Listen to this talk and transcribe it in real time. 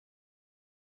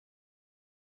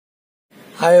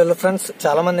Hi hello friends,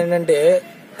 చాలా మంది ఏంటంటే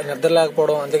నిద్ర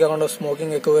లేకపోవడం, అంతేకాకుండా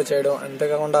స్మోకింగ్ ఎక్కువగా చేయడం,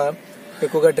 అంతేకాకుండా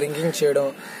ఎక్కువగా డ్రింకింగ్ చేయడం,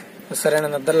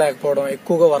 సరైన నిద్ర లేకపోవడం,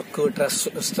 ఎక్కువగా వర్క్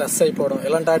స్ట్రెస్ అయిపోవడం,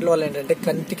 ఇలాంటి వాటి వల్ల ఏంటంటే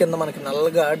కంటి కింద మనకి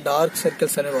నల్లగా డార్క్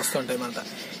సర్కిల్స్ అనేవి వస్తుంటాయి అన్నమాట.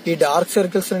 ఈ డార్క్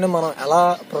సర్కిల్స్ నుండి మనం ఎలా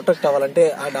ప్రొటెక్ట్ అవ్వాలంటే,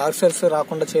 ఆ డార్క్ సర్కిల్స్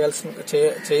రాకుండా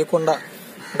చేయకుండా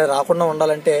అంటే రాకుండా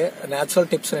ఉండాలంటే నేచురల్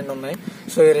టిప్స్ రెండు ఉన్నాయి.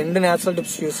 సో ఈ రెండు నేచురల్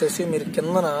టిప్స్ యూస్ చేసి మీరు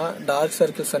కిందన డార్క్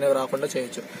సర్కిల్స్ అనేవి రాకుండా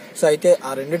చేయొచ్చు. సో అయితే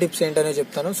ఆ రెండు టిప్స్ ఏంటనే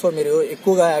చెప్తాను. సో మీరు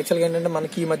ఎక్కువగా యాక్చువల్గా ఏంటంటే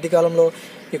మనకి ఈ మధ్య కాలంలో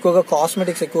ఎక్కువగా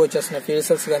కాస్మెటిక్స్ ఎక్కువ వచ్చేస్తున్నాయి.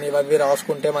 ఫేషియల్స్ కానీ ఇవి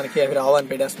రాసుకుంటే మనకి అవి రావని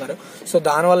పెట్టేస్తున్నారు. సో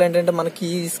దానివల్ల ఏంటంటే మనకి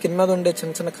ఈ స్కిన్ మీద ఉండే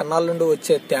చిన్న చిన్న కన్నాల నుండి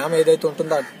వచ్చే తేమ ఏదైతే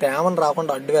ఉంటుందో ఆ తేమను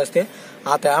రాకుండా అడ్డు వేస్తే,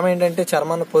 ఆ తేమ ఏంటంటే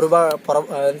చర్మాన్ని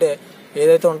అంటే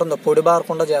ఏదైతే ఉంటుందో పొడి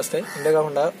బారకుండా చేస్తాయి.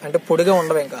 అంతేకాకుండా అంటే పొడిగా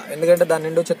ఉండవు ఇంకా, ఎందుకంటే దాని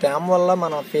నుండి వచ్చే తేమ వల్ల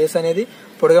మన ఫేస్ అనేది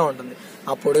పొడిగా ఉంటుంది.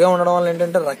 ఆ పొడిగా ఉండడం వల్ల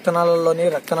ఏంటంటే రక్తనాళాలు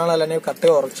అనేవి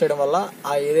కరెక్ట్గా వర్క్ చేయడం వల్ల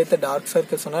ఆ ఏదైతే డార్క్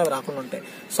సర్కిల్స్ ఉన్నాయో అవి రాకుండా ఉంటాయి.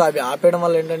 సో అవి ఆపేయడం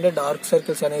వల్ల ఏంటంటే డార్క్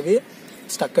సర్కిల్స్ అనేవి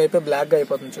స్టక్ అయిపోయి బ్లాక్ గా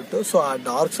అయిపోతుంది చుట్టూ. సో ఆ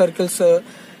డార్క్ సర్కిల్స్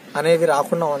అనేవి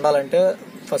రాకుండా ఉండాలంటే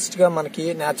ఫస్ట్ గా మనకి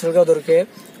నేచురల్ గా దొరికే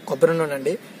కొబ్బరి నూనె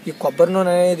అండి. ఈ కొబ్బరి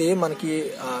నూనె అనేది మనకి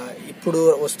ఇప్పుడు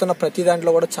వస్తున్న ప్రతి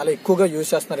దాంట్లో కూడా చాలా ఎక్కువగా యూజ్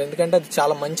చేస్తున్నారు, ఎందుకంటే అది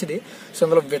చాలా మంచిది. సో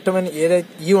ఇందులో విటమిన్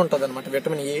ఏదైతే ఈ ఉంటుంది అనమాట,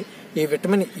 విటమిన్ ఈ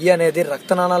విటమిన్ ఈ అనేది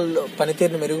రక్తనాళాల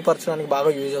పనితీరుని మెరుగుపరచడానికి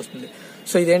బాగా యూజ్ అవుతుంది.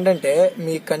 సో ఇదేంటంటే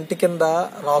మీ కంటి కింద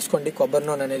రాసుకోండి, కొబ్బరి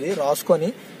నూనె అనేది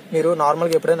రాసుకొని మీరు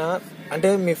నార్మల్గా ఎప్పుడైనా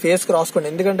అంటే మీ ఫేస్ కి రాసుకోండి.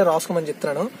 ఎందుకంటే రాసుకోమని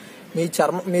చెప్తున్నాను, మీ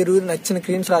చర్మం మీరు నచ్చిన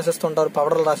క్రీమ్స్ రాసేస్తుంటారు,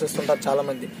 పౌడర్లు రాసేస్తుంటారు చాలా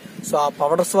మంది. సో ఆ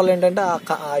పౌడర్స్ వల్ల ఏంటంటే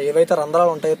ఏవైతే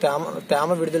రంధ్రాలు ఉంటాయో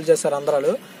తేమ విడుదల చేసే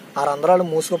రంధ్రాలు, ఆ రంధ్రాలు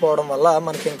మూసుకుపోవడం వల్ల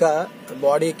మనకి ఇంకా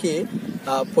బాడీకి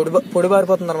పొడి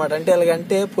బారిపోతుంది అనమాట. అంటే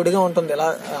ఎలాగంటే పొడిగా ఉంటుంది, ఇలా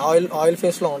ఆయిల్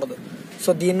ఫేస్ లో ఉండదు.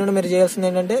 సో దీని నుండి మీరు చేయాల్సింది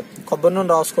ఏంటంటే కొబ్బరి నూనె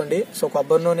రాసుకోండి. సో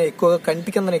కొబ్బరి నూనె ఎక్కువగా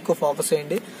కంటి కింద ఎక్కువ ఫోకస్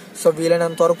చేయండి. సో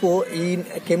వీలైనంత వరకు ఈ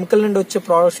కెమికల్ నుండి వచ్చే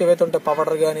ప్రోడక్ట్స్ ఏవైతే ఉంటాయి,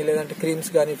 పౌడర్ కానీ లేదంటే క్రీమ్స్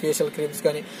కానీ ఫ్యేషియల్ క్రీమ్స్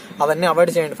కానీ, అవన్నీ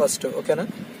అవాయిడ్ చేయండి ఫస్ట్, ఓకేనా.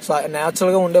 సో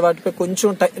నేచురల్ గా ఉండే వాటిపై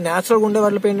కొంచెం నేచురల్ గా ఉండే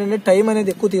వాటిపై ఏంటంటే టైం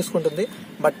అనేది ఎక్కువ తీసుకుంటుంది.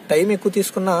 బట్ టైం ఎక్కువ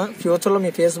తీసుకున్న ఫ్యూచర్ లో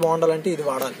మీ ఫేస్ బాగుండాలంటే ఇది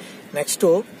వాడాలి. నెక్స్ట్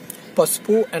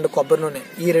పసుపు అండ్ కొబ్బరి నూనె,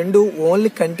 ఈ రెండు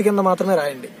ఓన్లీ కంటి కింద మాత్రమే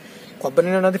రాయండి. కొబ్బరి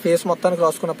నూనె అనేది ఫేస్ మొత్తానికి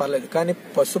రాసుకున్నా పర్లేదు, కానీ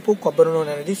పసుపు కొబ్బరి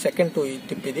నూనె అనేది సెకండ్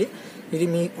టిప్. ఇది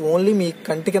మీ ఓన్లీ మీ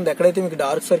కంటి కింద ఎక్కడైతే మీకు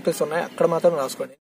డార్క్ సర్కిల్స్ ఉన్నాయో అక్కడ మాత్రం రాసుకోండి.